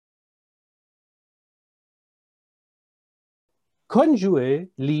Kunjue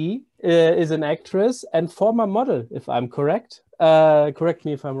Li is an actress and former model, if I'm correct. Correct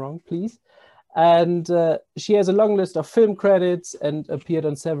me if I'm wrong, please. And she has a long list of film credits and appeared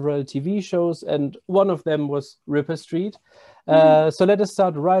on several TV shows, and one of them was Ripper Street. So let us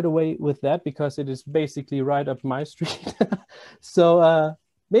start right away with that, because it is basically right up my street. So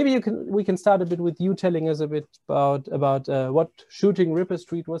maybe we can start a bit with you telling us a bit about what shooting Ripper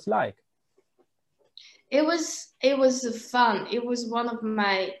Street was like. It was fun. It was one of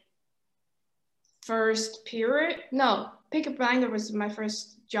my first period. No, Peaky Blinders was my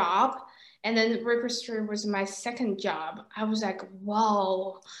first job, and then Ripper Street was my second job. I was like,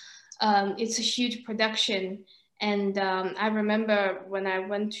 wow, it's a huge production. And I remember when I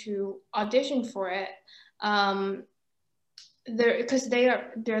went to audition for it, because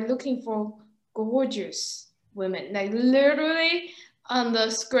they're looking for gorgeous women. Like literally on the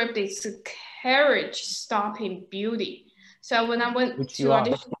script, it's a carriage stopping beauty. So when I went to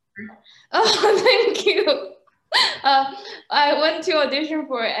audition, oh, thank you. I went to audition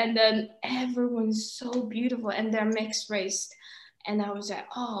for it, and then everyone's so beautiful, and they're mixed race. And I was like,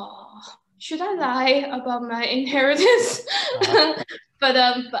 oh, should I lie about my inheritance? But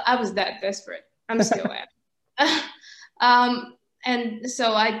I was that desperate. I'm still am. And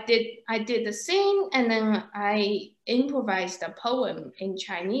so I did the scene, and then I improvised a poem in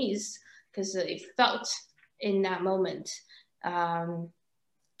Chinese because it felt in that moment. And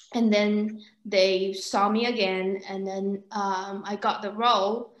then they saw me again, and then I got the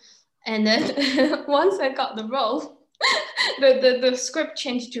role. And then once I got the role, the script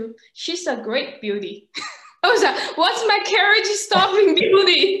changed to, she's a great beauty. I was like, what's my carriage stopping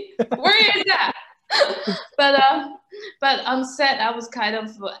beauty? Where is that? But on set, I was kind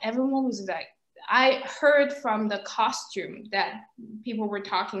of, everyone was like, I heard from the costume that people were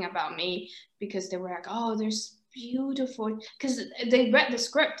talking about me, because they were like, oh, there's beautiful, because they read the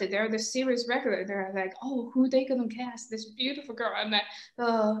script, they're the series regular, they're like, oh, who they gonna cast this beautiful girl? I'm like,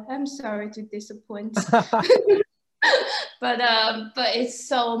 oh, I'm sorry to disappoint. But it's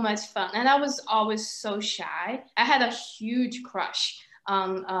so much fun, and I was always so shy. I had a huge crush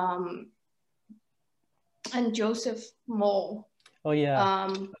on and Joseph Mole. Oh yeah.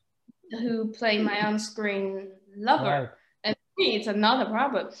 Who played my on-screen lover. Right. And for me, it's another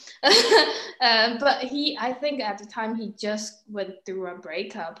problem. But I think at the time he just went through a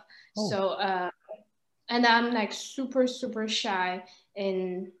breakup. Oh. So and I'm like super, super shy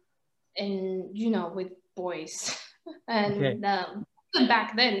in with boys. And okay.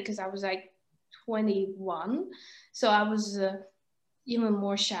 Back then, because I was like 21, so I was even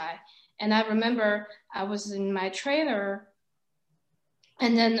more shy. And I remember I was in my trailer,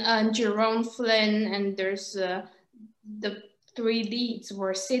 and then Jerome Flynn and there's the three leads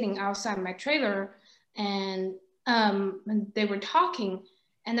were sitting outside my trailer, and they were talking.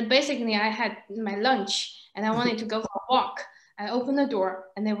 And then basically I had my lunch and I wanted to go for a walk. I opened the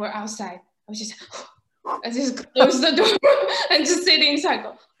door and they were outside. I just closed the door and just sitting inside.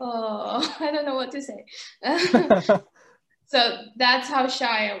 Go, oh, I don't know what to say. So that's how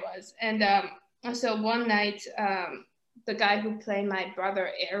shy I was. And so one night, the guy who played my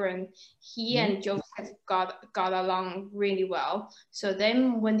brother Aaron, he and Joseph got along really well. So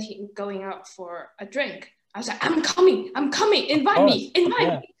then when going out for a drink, I was like, I'm coming, invite me. And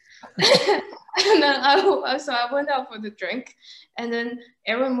then so I went out for the drink, and then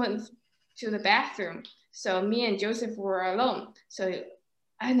Aaron went to the bathroom. So me and Joseph were alone.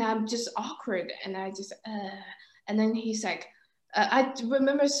 And I'm just awkward, and I just, and then he's like, I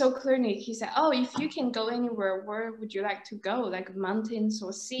remember so clearly, he said, oh, if you can go anywhere, where would you like to go? Like mountains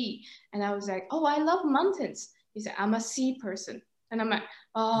or sea? And I was like, oh, I love mountains. He said, I'm a sea person. And I'm like,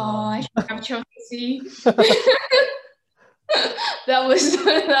 oh, I should have chosen sea. that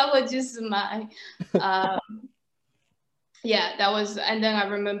was just my, that was, and then I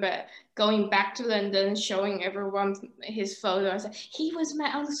remember going back to London, showing everyone his photo. I was like, he was my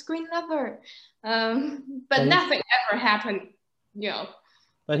on-screen lover. But nothing ever happened.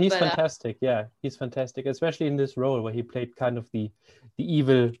 But he's fantastic. Yeah, he's fantastic, especially in this role where he played kind of the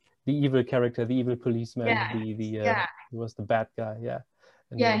evil character, the evil policeman. He was the bad guy. Yeah.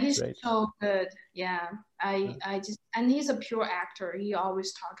 And he's great. So good. Yeah, I just, and he's a pure actor. He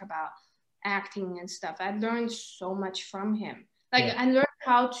always talk about acting and stuff. I learned so much from him. I learned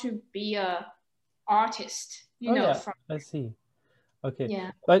how to be a artist. I see. Okay.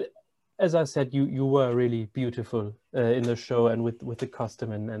 Yeah. But as I said, you were really beautiful in the show, and with the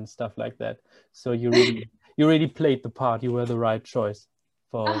costume and stuff like that. So you really played the part. You were the right choice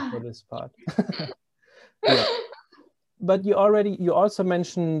for this part. Yeah. But you also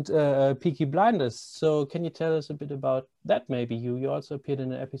mentioned Peaky Blinders. So can you tell us a bit about that? Maybe you also appeared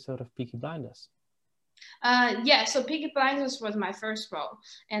in an episode of Peaky Blinders. Yeah, so Peaky Blinders was my first role,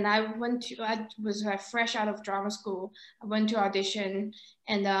 and I was fresh out of drama school. I went to audition,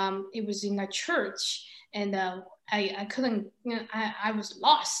 and it was in a church, and I couldn't, I was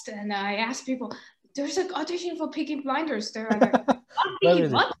lost, and I asked people, "There's an audition for Peaky Blinders." They're like,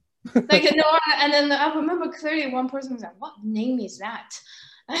 "What?" Like, no, and then I remember clearly one person was like, "What name is that?"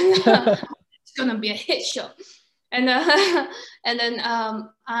 And it's gonna be a hit show, and and then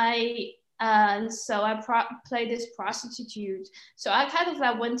so I played this prostitute. So I kind of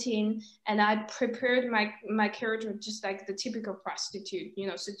like went in and I prepared my character just like the typical prostitute,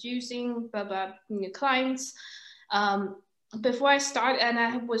 seducing, blah blah, clients. Before I started, and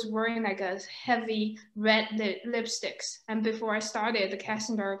I was wearing like a heavy red lipsticks. And before I started, the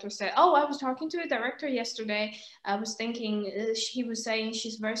casting director said, "Oh, I was talking to the director yesterday. I was thinking he was saying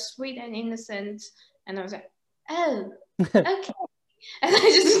she's very sweet and innocent." And I was like, "Oh, okay." And I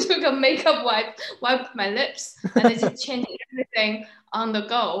just took a makeup wipe, wiped my lips, and I just changed everything on the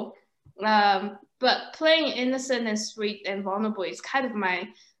go. But playing innocent and sweet and vulnerable is kind of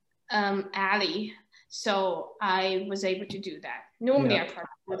my alley. So I was able to do that. Normally I probably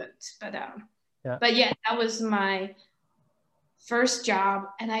wouldn't, but yeah, that was my first job,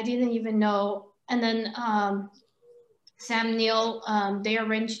 and I didn't even know. And then Sam Neill, they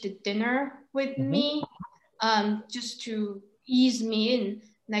arranged a dinner with me, just to ease me in.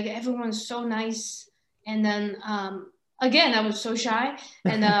 Like, everyone's so nice. And then again, I was so shy.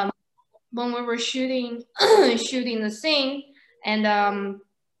 And when we were shooting the scene, and then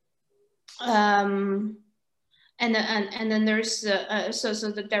there's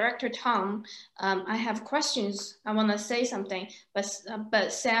so the director Tom, I have questions, I want to say something,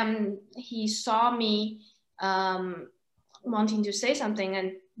 but Sam, he saw me wanting to say something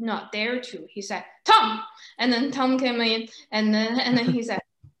and not dare to. He said, "Tom," and then Tom came in, and then he said,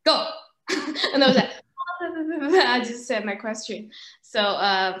 "Go," and I was like, I just said my question. So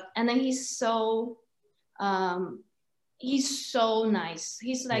and then he's so nice.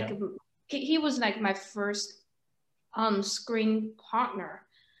 He's like, he was like my first screen partner,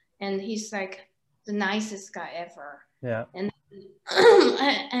 and he's like the nicest guy ever. Yeah.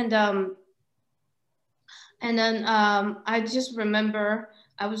 And then I just remember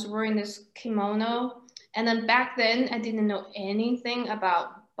I was wearing this kimono, and then back then I didn't know anything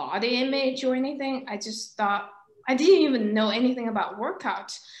about body image or anything. I just thought, I didn't even know anything about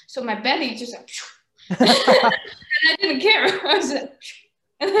workout, so my belly just like, and I didn't care. I was like,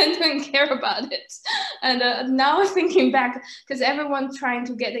 and I didn't care about it. And now thinking back, because everyone's trying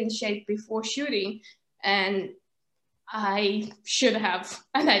to get in shape before shooting, and I should have,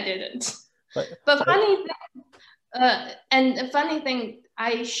 and I didn't. But funny thing, and the funny thing,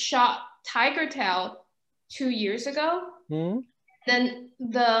 I shot Tiger Tail 2 years ago. Then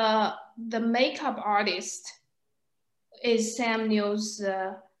the makeup artist is Sam Neill's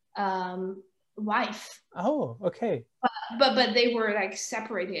wife. Oh, okay. But they were like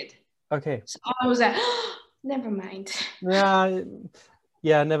separated. Okay. So I was like, never mind.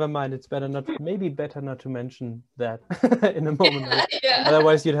 Yeah, never mind. It's better not to mention that in a moment. Yeah.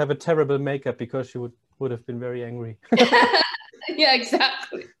 Otherwise, you'd have a terrible makeup because she would have been very angry. Yeah,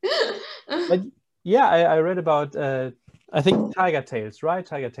 exactly. But yeah, I read about I think Tiger Tales, right?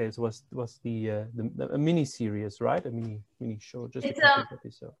 Tiger Tales was the mini series, right? A mini show, just a couple of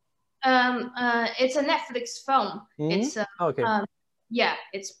episodes. It's a Netflix film. It's okay. Yeah,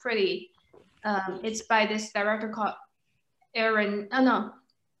 it's pretty. It's by this director called Alan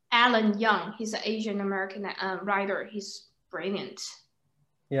Young. He's an Asian American writer. He's brilliant.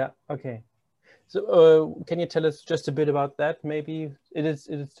 Yeah. Okay. So can you tell us just a bit about that? Maybe it is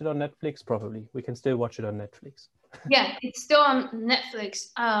still on Netflix. Probably we can still watch it on Netflix. Yeah, it's still on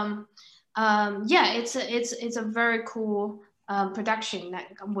Netflix. Yeah, it's a very cool production.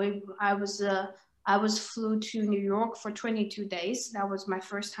 I was flew to New York for 22 days. That was my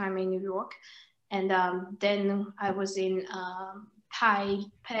first time in New York. And then I was in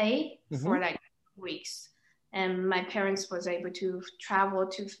Taipei for like weeks. And my parents was able to travel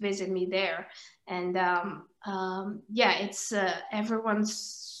to visit me there. And yeah, it's everyone's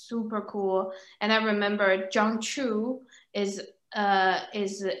super cool. And I remember John Chu is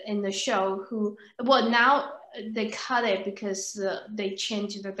in the show who, well, now they cut it because they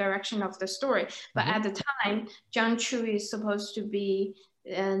changed the direction of the story. But at the time, John Chu is supposed to be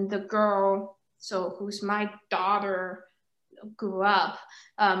the girl, so who's my daughter grew up,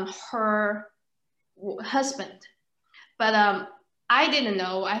 her husband. But I didn't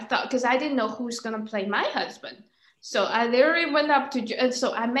know. I thought, because I didn't know who's gonna play my husband. So I literally went up to, and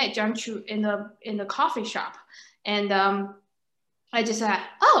so I met John Chu in the coffee shop, and I just said,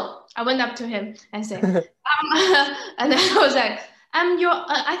 oh, I went up to him and said, and then I was like,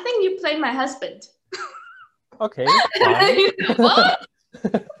 I think you play my husband. Okay. What?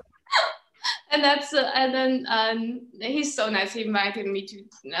 And that's and then he's so nice. He invited me to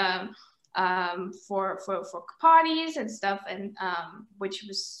for parties and stuff, and which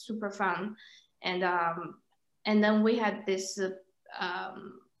was super fun. And then we had this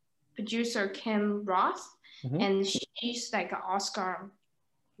producer Kim Roth, and she's like an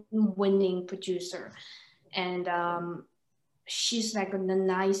Oscar-winning producer, and she's like the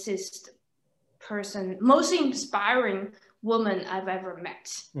nicest person, most inspiring woman I've ever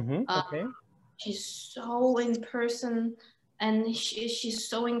met. Okay. She's so in person, and she's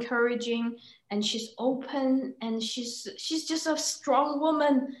so encouraging, and she's open, and she's just a strong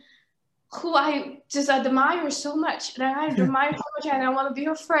woman who I just admire so much. And I admire so much, and I want to be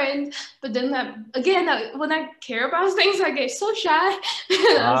her friend. But then when I care about things, I get so shy.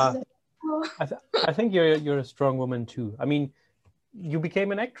 I think you're a strong woman too. I mean, you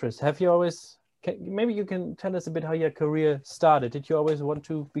became an actress. Have you always? Maybe you can tell us a bit how your career started. Did you always want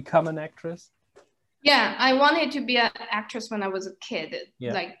to become an actress? Yeah, I wanted to be an actress when I was a kid,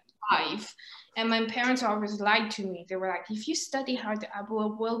 like 5. And my parents always lied to me. They were like, if you study hard,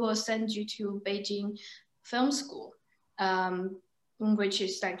 we'll send you to Beijing Film School, which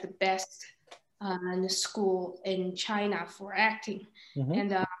is like the best school in China for acting.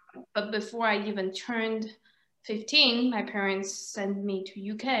 And but before I even turned 15, my parents sent me to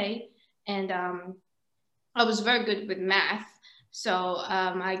UK, and I was very good with math. So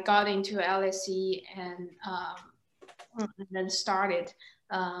I got into LSE and then started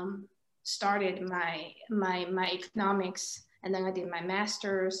my economics, and then I did my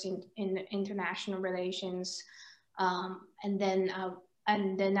master's in international relations, and then I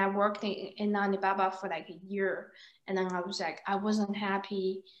worked in Alibaba for like a year, and then I was like, I wasn't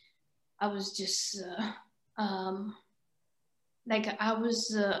happy. I was just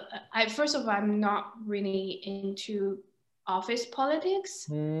first of all, I'm not really into office politics.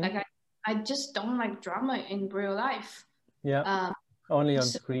 Like I just don't like drama in real life. Only on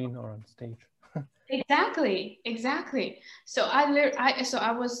screen or on stage. Exactly. So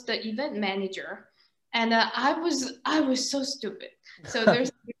I was the event manager, and I was so stupid. So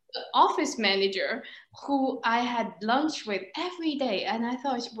there's the office manager who I had lunch with every day, and I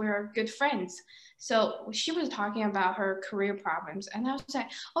thought we were good friends. So she was talking about her career problems, and I was like,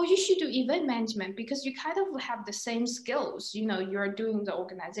 oh, you should do event management because you kind of have the same skills. You know, you're doing the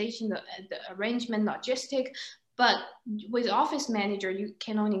organization, the arrangement, logistic. But with office manager, you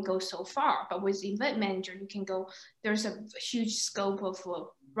can only go so far. But with event manager, you can go, there's a huge scope of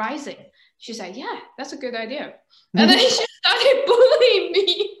rising. She's like, yeah, that's a good idea. And then she started bullying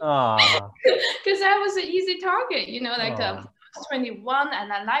me because I was an easy target, you know, like I was 21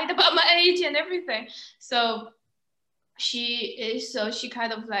 and I lied about my age and everything. So she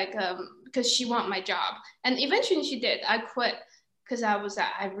kind of like, because she wanted my job. And eventually she did. I quit because I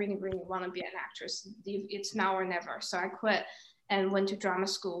really, really want to be an actress. It's now or never. So I quit and went to drama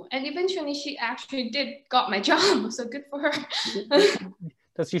school. And eventually she actually got my job. So good for her.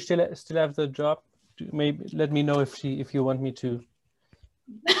 Does she still have the job? Maybe let me know if you want me to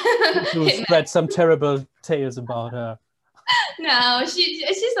spread some terrible tales about her. No,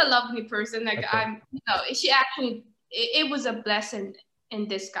 she's a lovely person. Like she actually it was a blessing in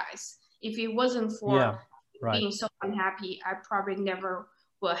disguise. If it wasn't for being so unhappy, I probably never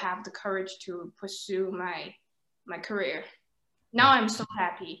will have the courage to pursue my career. Now I'm so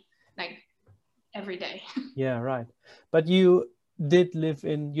happy, like every day. Yeah, right. But you did live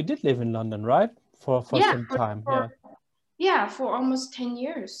in London, right? For some time. For almost 10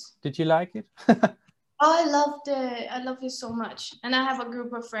 years. Did you like it? I loved it. I love it so much. And I have a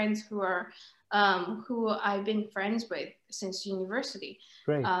group of friends who are who I've been friends with since university.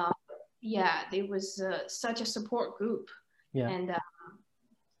 Great. There was such a support group. Yeah.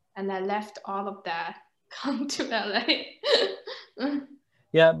 And I left all of that, come to LA.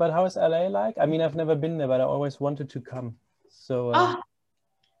 Yeah, but how is LA like? I mean, I've never been there, but I always wanted to come. So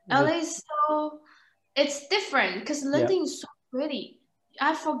LA is it's different because London is so pretty.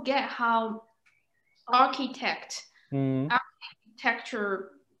 I forget how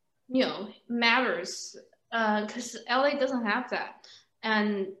architecture, matters because LA doesn't have that,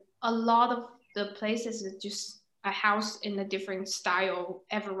 and a lot of the places is just a house in a different style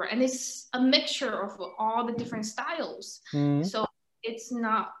everywhere, and it's a mixture of all the different styles. So it's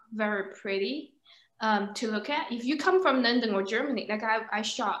not very pretty to look at. If you come from London or Germany, like I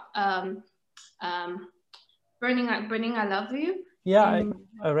shot Burning I Love You. Yeah,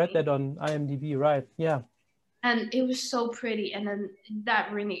 I read that on IMDb, right? Yeah. And it was so pretty, and then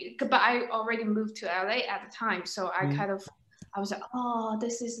that really. But I already moved to LA at the time, so I was like, oh,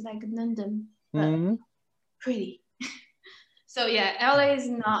 this is like London, but pretty. So yeah, LA is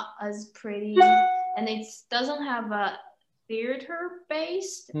not as pretty, and it doesn't have a theater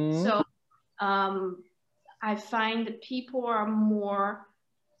based. So I find that people are more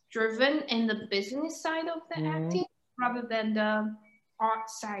driven in the business side of the acting rather than the art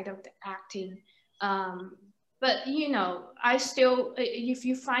side of the acting. But you know, I still, if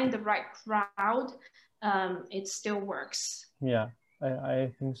you find the right crowd, it still works. Yeah,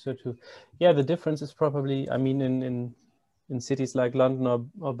 I think so too. Yeah, the difference is probably, I mean, in cities like London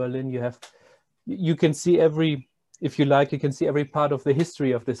or Berlin, you can see every, if you like, you can see every part of the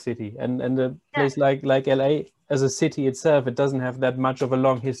history of the city. And a place like LA as a city itself, it doesn't have that much of a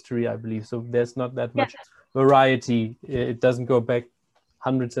long history, I believe. So there's not that much variety. It doesn't go back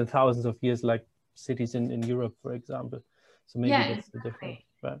hundreds and thousands of years like cities in Europe, for example. So maybe that's the difference.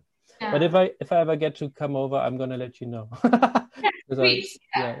 Right. But if I ever get to come over, I'm gonna let you know. Please.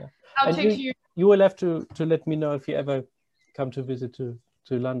 I'll take you. You will have to let me know if you ever come to visit to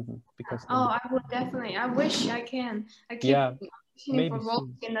London, because I would definitely. I wish I can. I keep auditioning for roles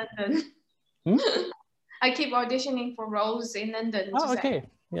in London. I keep auditioning for roles in London. Oh, okay.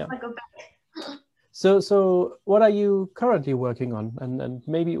 Yeah. I go back. So what are you currently working on, and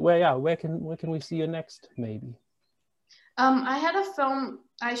maybe where can we see you next, maybe? I had a film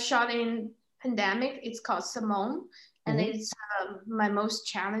I shot in pandemic. It's called Simone, and it's my most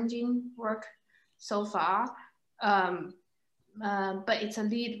challenging work so far. But it's a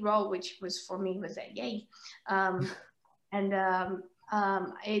lead role, which was for me was a yay. And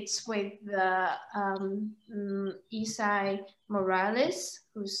it's with Isai Morales,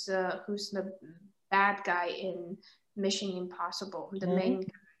 who's the bad guy in Mission Impossible,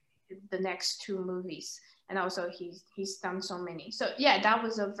 the next two movies. And also he's done so many. So yeah, that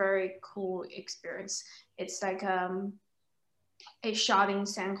was a very cool experience. It's like a shot in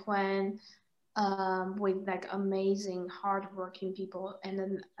San Juan with like amazing hardworking people. And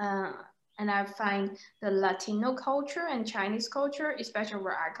then and I find the Latino culture and Chinese culture, especially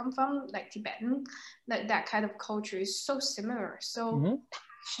where I come from, like Tibetan, that kind of culture is so similar, so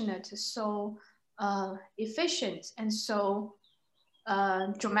passionate, so efficient, and so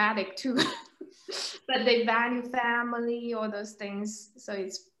dramatic too. But they value family, all those things. So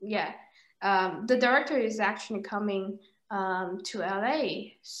it's the director is actually coming to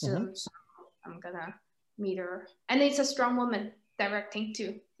LA soon, so I'm gonna meet her. And it's a strong woman directing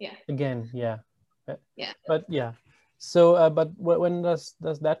too. Yeah. Again, yeah. But yeah. So, but when does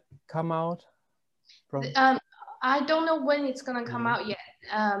that come out? I don't know when it's gonna come out yet.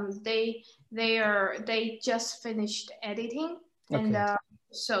 They just finished editing, and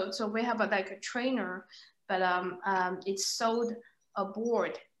so we have a trainer, but it's sold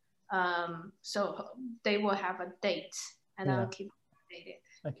aboard. So they will have a date, and I'll keep updated.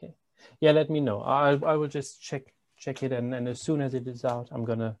 Okay. Yeah, let me know. I will just check it, and as soon as it is out, I'm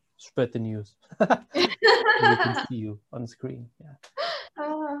gonna spread the news. We can see you on screen. Yeah.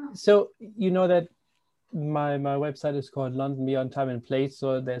 So you know that my website is called London Beyond Time and Place.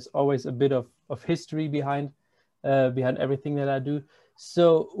 So there's always a bit of history behind everything that I do.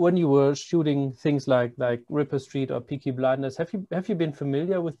 So when you were shooting things like Ripper Street or Peaky Blinders, have you been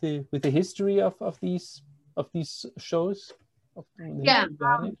familiar with the history of these shows?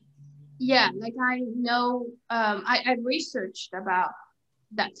 Yeah, like I know, I researched about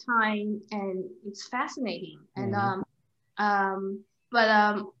that time, and it's fascinating. And but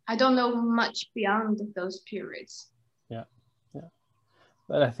I don't know much beyond those periods. Yeah.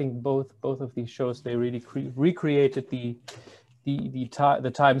 But I think both of these shows, they really recreated the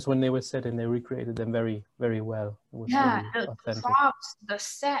times when they were set, and they recreated them very, very well. It was the props, the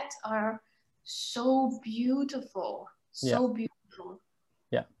sets are so beautiful, beautiful.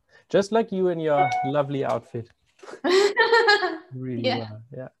 Yeah, just like you and your lovely outfit. Really well.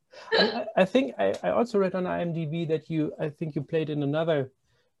 Yeah. I think I also read on IMDb that you played in another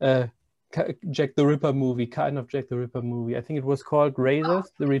Jack the Ripper movie, kind of Jack the Ripper movie. I think it was called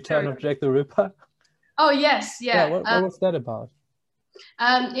Razors, The Return of Jack the Ripper. Oh yes, yeah. What was that about?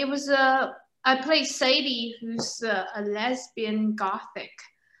 It was I played Sadie, who's a lesbian gothic,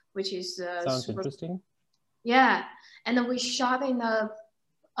 which is sounds interesting. Yeah, and then we shot in a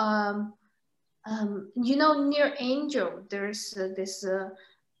near Angel, there's this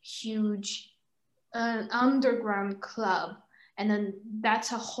huge underground club, and then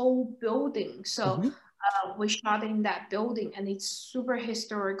that's a whole building. So was shot in that building, and it's super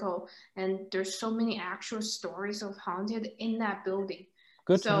historical, and there's so many actual stories of haunted in that building.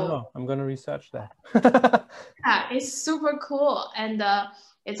 Good to know. I'm going to research that. Yeah, it's super cool. And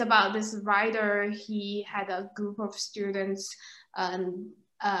it's about this writer. He had a group of students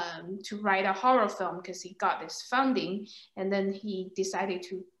to write a horror film because he got this funding. And then he decided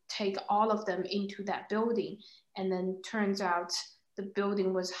to take all of them into that building. And then turns out the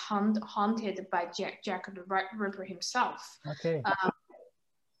building was haunted by Jack the Ripper himself. Okay.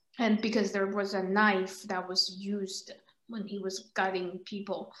 And because there was a knife that was used when he was gutting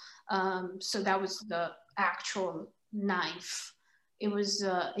people. So that was the actual knife. It was,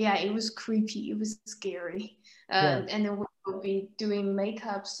 it was creepy. It was scary. And then we would be doing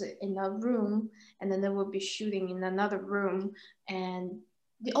makeups in a room, and then they would be shooting in another room. And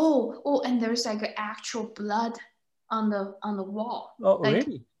and there's like actual blood on the wall. Oh, like,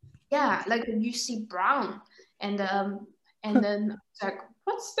 really? Yeah, like you see brown, and then it's like,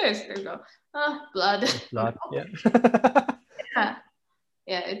 what's this? They go, blood. Blood. Yeah.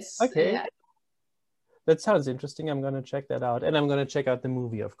 Yeah, it's okay. Yeah. That sounds interesting. I'm going to check that out, and I'm going to check out the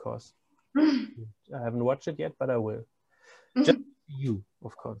movie, of course. I haven't watched it yet, but I will. Just you,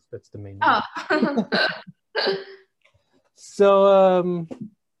 of course. That's the main reason. So,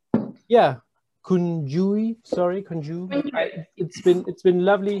 yeah, Kunjue. It's been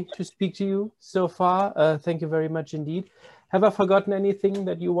lovely to speak to you so far. Thank you very much indeed. Have I forgotten anything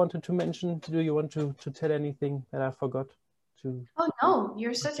that you wanted to mention? Do you want to tell anything that I forgot to? Oh no,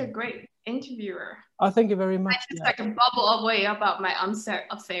 you're such a great interviewer. Oh, thank you very much. I just like bubble away about my unset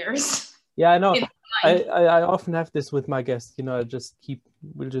affairs. Yeah, I know. I often have this with my guests. You know,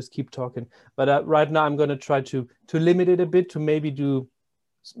 we'll just keep talking. But right now, I'm going to try to limit it a bit, to maybe do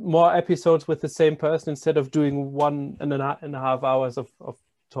more episodes with the same person instead of doing 1.5 hours of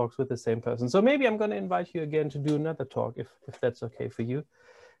talks with the same person. So maybe I'm going to invite you again to do another talk, if that's okay for you.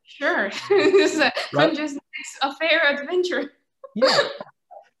 Sure. This is Kunjue's next affair adventure. Yeah.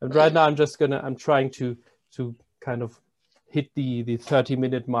 And right now I'm trying to kind of hit the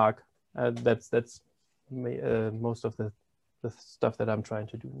 30-minute mark. That's most of the stuff that I'm trying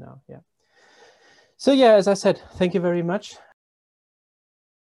to do now. Yeah. So yeah, as I said, thank you very much.